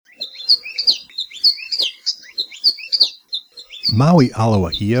Maui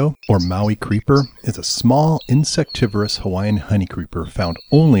ʻalauahio, or Maui creeper, is a small insectivorous Hawaiian honey creeper found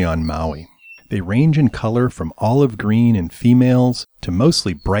only on Maui. They range in color from olive green in females to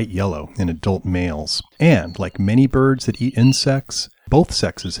mostly bright yellow in adult males. And, like many birds that eat insects, both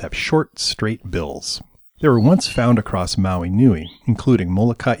sexes have short, straight bills. They were once found across Maui Nui, including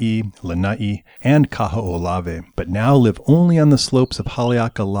Molokai, Lanai, and Kaho'olawe, but now live only on the slopes of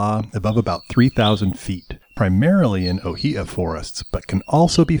Haleakala above about 3,000 feet, primarily in ohia forests, but can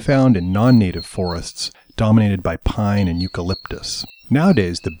also be found in non-native forests dominated by pine and eucalyptus.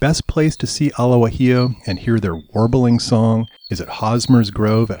 Nowadays, the best place to see ʻalauahio and hear their warbling song is at Hosmer's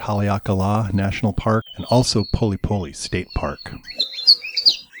Grove at Haleakala National Park and also Polipoli State Park.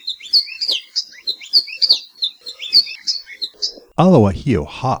 ʻalauahio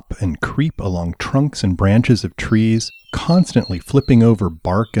hop and creep along trunks and branches of trees, constantly flipping over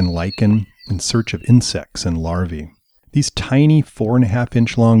bark and lichen in search of insects and larvae. These tiny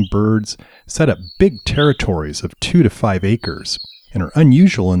 4.5-inch long birds set up big territories of 2 to 5 acres and are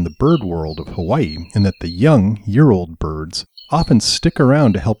unusual in the bird world of Hawaii in that the young, year-old birds often stick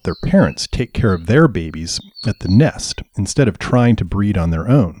around to help their parents take care of their babies at the nest instead of trying to breed on their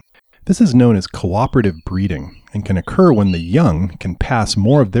own. This is known as cooperative breeding and can occur when the young can pass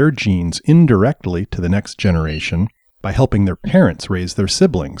more of their genes indirectly to the next generation by helping their parents raise their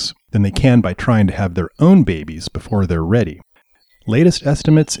siblings than they can by trying to have their own babies before they're ready. Latest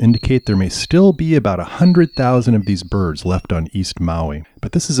estimates indicate there may still be about 100,000 of these birds left on East Maui,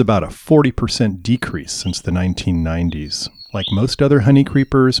 but this is about a 40% decrease since the 1990s. Like most other honey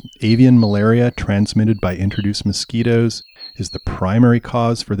creepers, avian malaria transmitted by introduced mosquitoes is the primary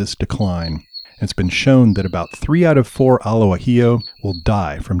cause for this decline. It's been shown that about 3 out of 4 ʻalauahio will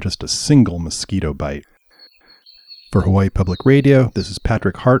die from just a single mosquito bite. For Hawaii Public Radio, this is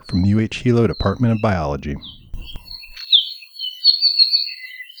Patrick Hart from the UH Hilo Department of Biology.